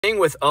thing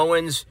with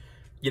Owen's,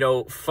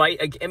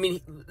 fight. I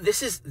mean,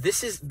 this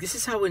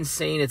is how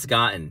insane it's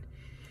gotten.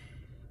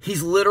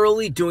 He's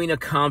literally doing a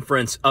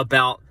conference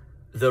about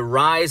the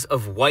rise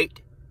of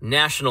white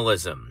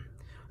nationalism.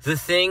 The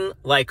thing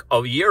like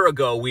a year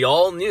ago we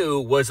all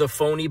knew was a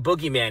phony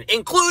boogeyman,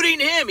 including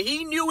him.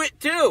 He knew it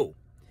too.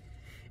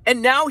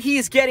 And now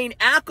he's getting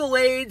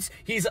accolades.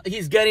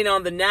 He's getting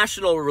on the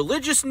national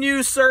religious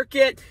news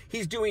circuit.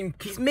 He's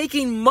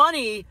making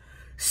money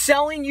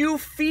selling you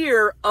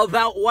fear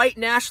about white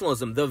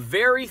nationalism. The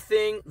very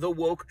thing the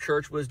woke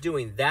church was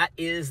doing. That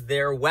is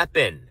their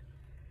weapon.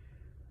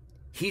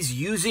 He's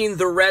using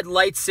the red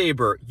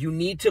lightsaber. You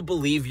need to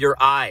believe your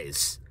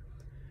eyes.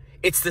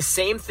 It's the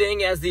same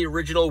thing as the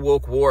original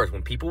woke wars.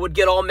 When people would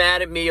get all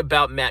mad at me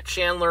about Matt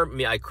Chandler,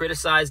 I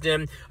criticized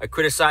him. I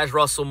criticized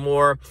Russell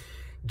Moore.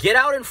 Get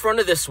out in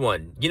front of this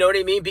one. You know what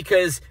I mean?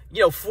 Because,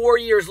 4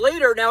 years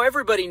later, now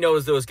everybody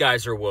knows those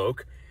guys are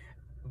woke.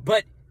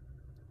 But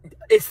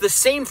it's the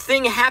same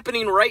thing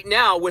happening right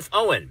now with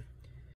Owen.